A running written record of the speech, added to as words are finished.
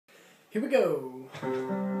Here we go. I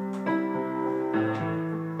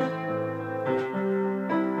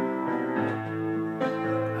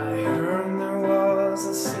heard there was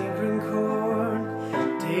a secret chord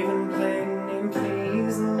David played and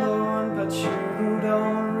pleased the Lord, but you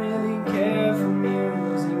don't really care for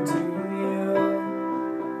music, do you?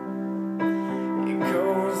 It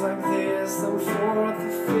goes like this: the fourth,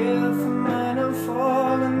 the fifth, the minor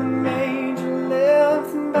fall, and the major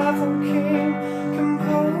lift, and baffled king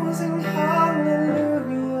composing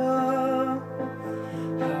hallelujah,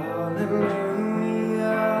 hallelujah,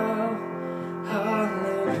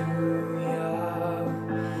 hallelujah,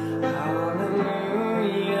 hallelujah,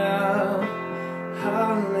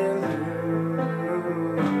 hallelujah.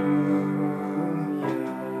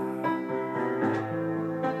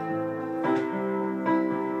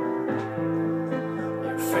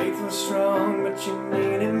 Your faith was strong, but you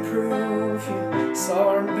needed proof. You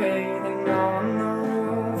saw her bathing on the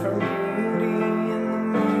roof, her beauty in the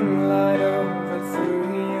moonlight overthrew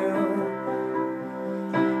you.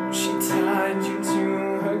 She tied you to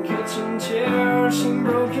her kitchen chair, she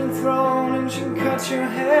broke your throne and she cut your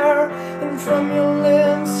hair, and from your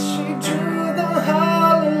lips she drew the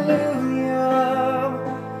hallelujah,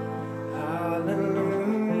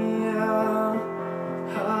 hallelujah,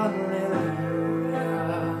 hallelujah,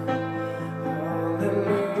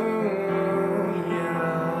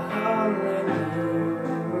 hallelujah,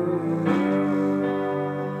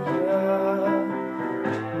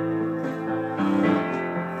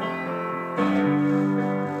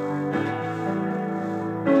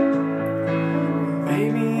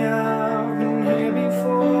 Baby, I've been here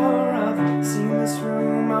before. I've seen this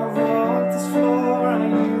room, I've walked this floor. I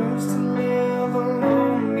used to live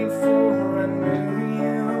alone before I knew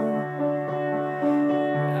you.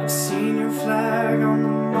 I've seen your flag on the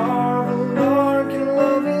marble ark, and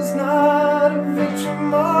love is not a victory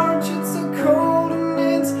march. It's a cold and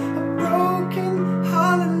it's a broken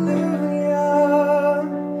hallelujah,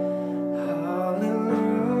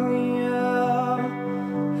 hallelujah,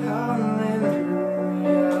 hallelujah,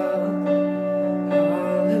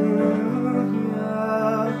 hallelujah,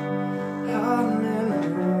 hallelujah.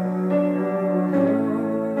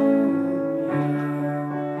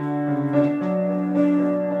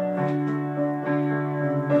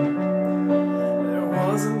 There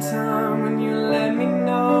was a time when you let me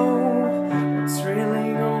know what's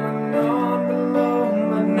really going on below,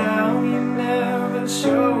 but now you never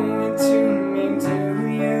show it to me, do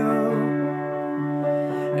you?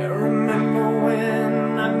 And remember when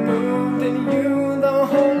I moved and you, the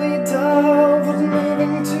holy dove, was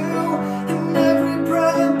moving too, and every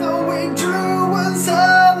breath that we drew was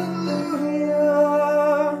hallelujah,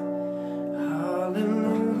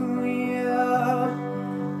 hallelujah,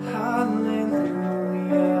 hallelujah,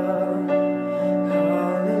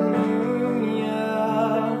 hallelujah,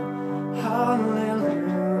 hallelujah.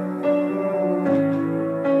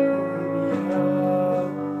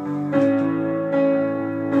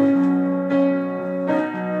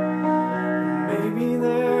 Maybe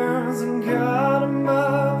there's a God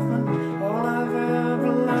above, but all I've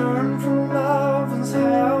ever learned from love is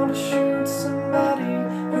how to shoot somebody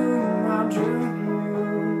who outdrew you.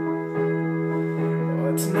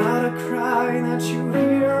 Oh, it's not a cry that you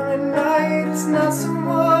hear at night, it's not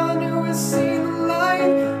someone who has seen the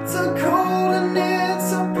light. It's a cold and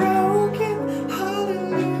it's a broken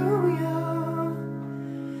hallelujah,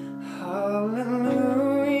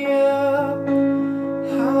 hallelujah,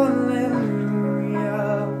 hallelujah,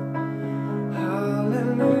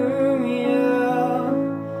 hallelujah,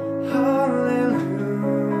 hallelujah.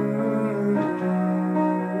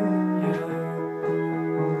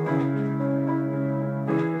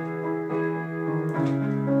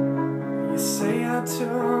 You say I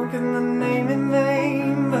took in the name in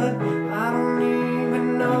vain, but I don't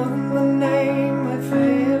even know the name.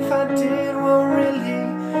 If I did, well really,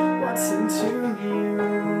 what's it to you?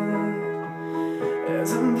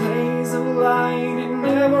 There's a blaze of light in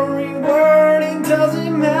every word. It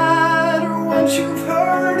doesn't matter what you've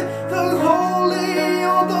heard, the holy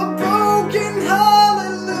or the broken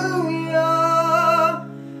hallelujah,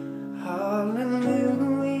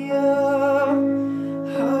 hallelujah,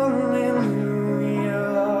 hallelujah,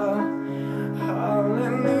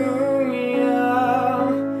 hallelujah,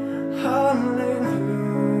 hallelujah.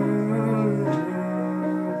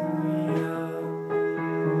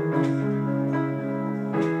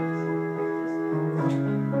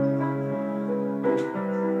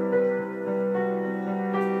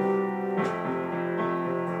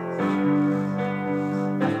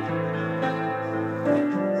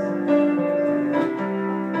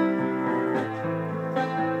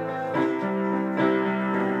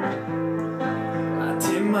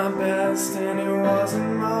 my best and it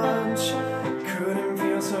wasn't much. Couldn't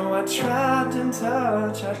feel, so I tried to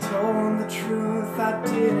touch. I told the truth, I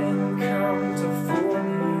didn't come to fool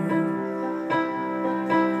you.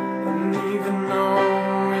 And even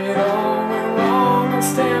though it all went wrong, I'll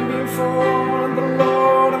stand before the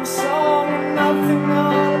Lord. I'm song with nothing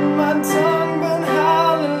on my tongue but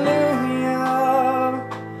hallelujah,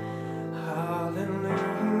 hallelujah,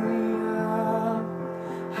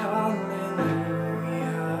 hallelujah,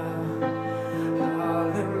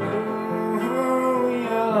 hallelujah,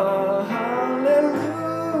 hallelujah,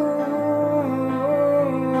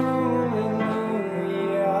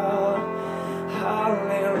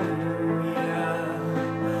 hallelujah,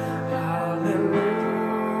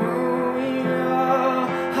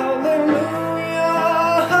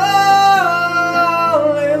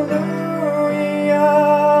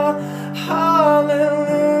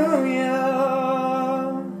 hallelujah.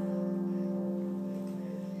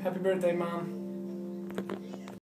 Happy birthday, Mom.